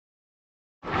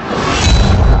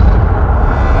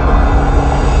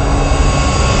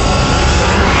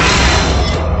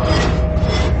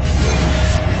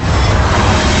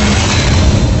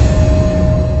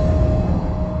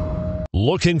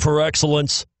Looking for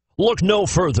excellence? Look no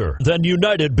further than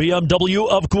United BMW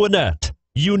of Gwinnett.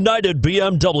 United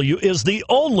BMW is the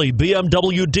only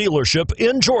BMW dealership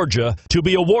in Georgia to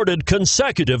be awarded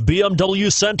consecutive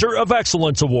BMW Center of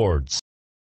Excellence Awards.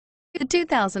 The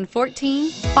 2014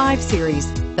 5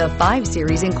 Series. The 5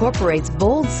 Series incorporates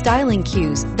bold styling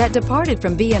cues that departed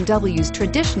from BMW's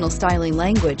traditional styling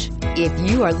language. If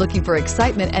you are looking for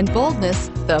excitement and boldness,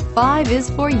 the 5 is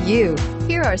for you.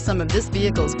 Here are some of this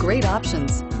vehicle's great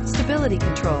options: stability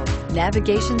control,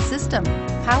 navigation system,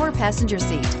 power passenger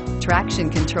seat, traction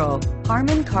control,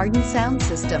 Harman Kardon sound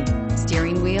system,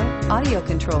 steering wheel audio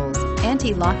controls,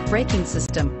 anti-lock braking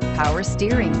system, power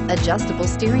steering, adjustable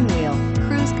steering wheel,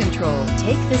 cruise control.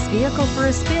 Take this vehicle for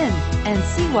a spin and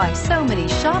see why so many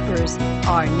shoppers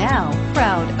are now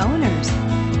proud owners.